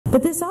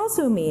But this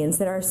also means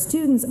that our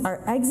students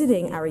are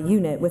exiting our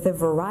unit with a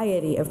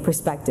variety of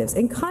perspectives,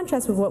 in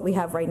contrast with what we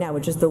have right now,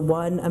 which is the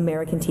one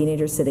American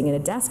teenager sitting in a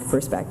desk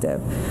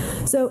perspective.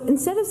 So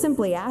instead of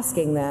simply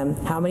asking them,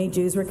 how many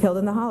Jews were killed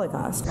in the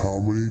Holocaust? How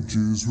many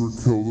Jews were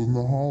killed in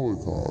the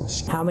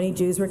Holocaust? How many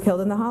Jews were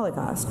killed in the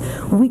Holocaust?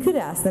 We could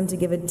ask them to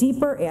give a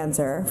deeper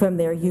answer from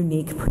their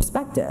unique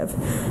perspective.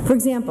 For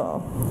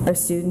example, a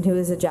student who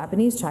is a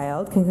Japanese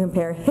child can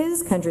compare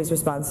his country's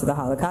response to the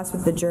Holocaust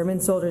with the German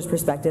soldier's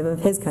perspective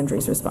of his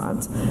country's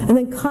response, and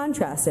then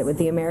contrast it with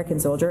the American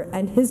soldier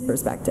and his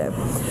perspective.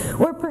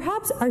 Or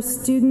perhaps our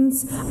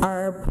students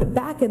are put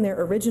back in their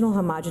original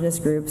homogeneous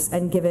groups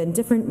and given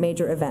different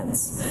major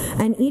events,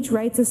 and each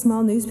writes a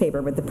small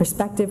newspaper with the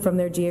perspective from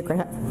their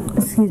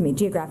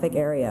geographic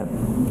area.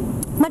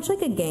 Much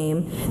like a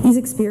game, these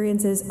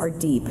experiences are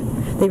deep.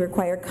 They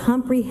require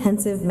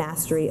comprehensive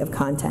mastery of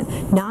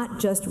content, not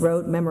just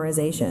rote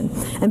memorization.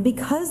 And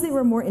because they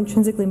were more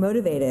intrinsically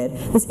motivated,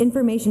 this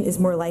information is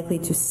more likely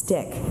to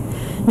stick.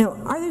 Now,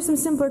 are there some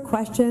simpler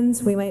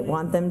questions we might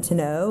want them to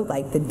know,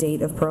 like the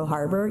date of Pearl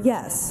Harbor?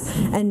 Yes.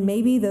 And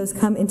maybe those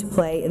come into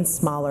play in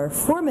smaller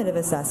formative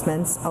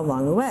assessments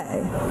along the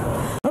way.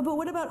 Oh, but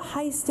what about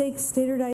high-stakes standardized